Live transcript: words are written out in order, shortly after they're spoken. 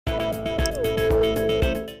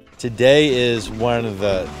Today is one of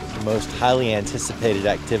the most highly anticipated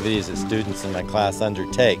activities that students in my class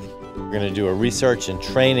undertake. We're going to do a research and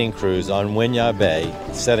training cruise on Winyah Bay,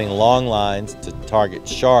 setting long lines to target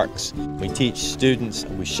sharks. We teach students,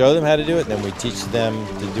 we show them how to do it, then we teach them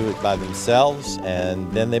to do it by themselves,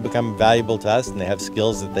 and then they become valuable to us and they have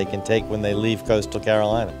skills that they can take when they leave coastal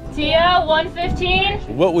Carolina. Tia,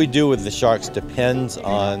 115. What we do with the sharks depends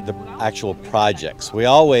on the actual projects. We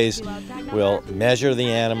always will measure the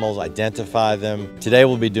animals, identify them. Today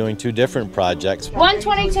we'll be doing two different projects.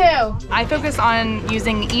 122. I focus on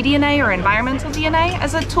using eDNA or environmental DNA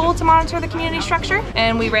as a tool to monitor the community structure.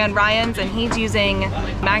 And we ran Ryan's, and he's using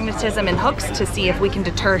magnetism and hooks to see if we can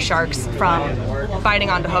deter sharks from biting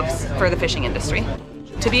onto hooks for the fishing industry.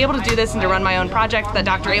 To be able to do this and to run my own project that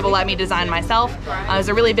Dr. Abel let me design myself is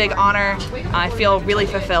a really big honor. I feel really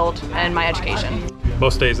fulfilled in my education.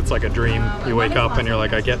 Most days it's like a dream. You wake up and you're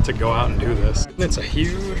like, I get to go out and do this. It's a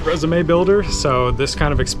huge resume builder, so this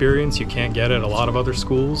kind of experience you can't get at a lot of other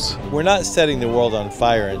schools. We're not setting the world on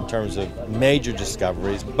fire in terms of major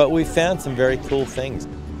discoveries, but we found some very cool things.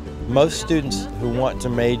 Most students who want to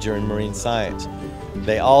major in marine science,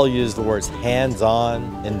 they all use the words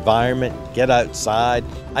hands-on, environment, get outside.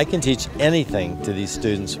 I can teach anything to these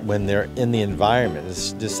students when they're in the environment.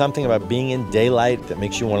 There's something about being in daylight that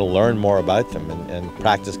makes you want to learn more about them and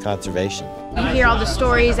practice conservation. You hear all the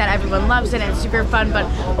stories that everyone loves it and it's super fun, but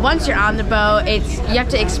once you're on the boat, you have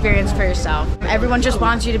to experience for yourself. Everyone just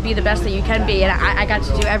wants you to be the best that you can be, and I got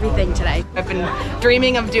to do everything today. I've been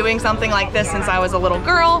dreaming of doing something like this since I was a little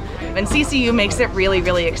girl, and CCU makes it really,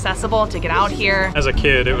 really accessible to get out here. As a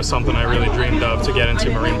kid, it was something I really dreamed of, to get into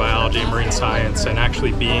marine biology and marine science, and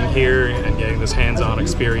actually being here and getting this hands-on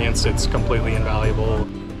experience, it's completely invaluable.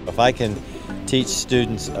 If I can teach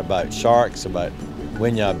students about sharks, about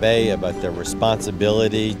Winyah Bay, about their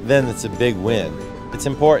responsibility, then it's a big win. It's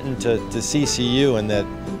important to CCU in that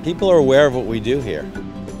people are aware of what we do here.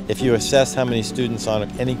 If you assess how many students on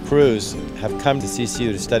any cruise have come to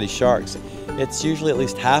CCU to study sharks, it's usually at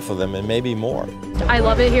least half of them and maybe more. I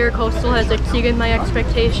love it here. Coastal has exceeded my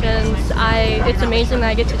expectations. It's amazing that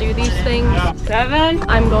I get to do these things. 7.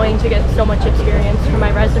 I'm going to get so much experience for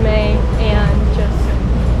my resume and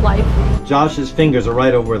just life. Josh's fingers are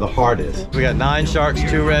right over where the heart is. We got 9 sharks,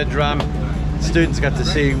 2 red drum. Students got to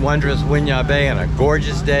see wondrous Winyah Bay on a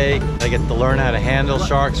gorgeous day. They get to learn how to handle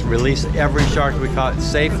sharks, release every shark we caught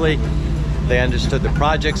safely. They understood the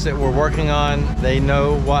projects that we're working on. They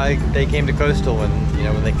know why they came to Coastal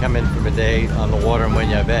when they come in from a day on the water in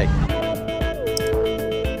Winyah Bay.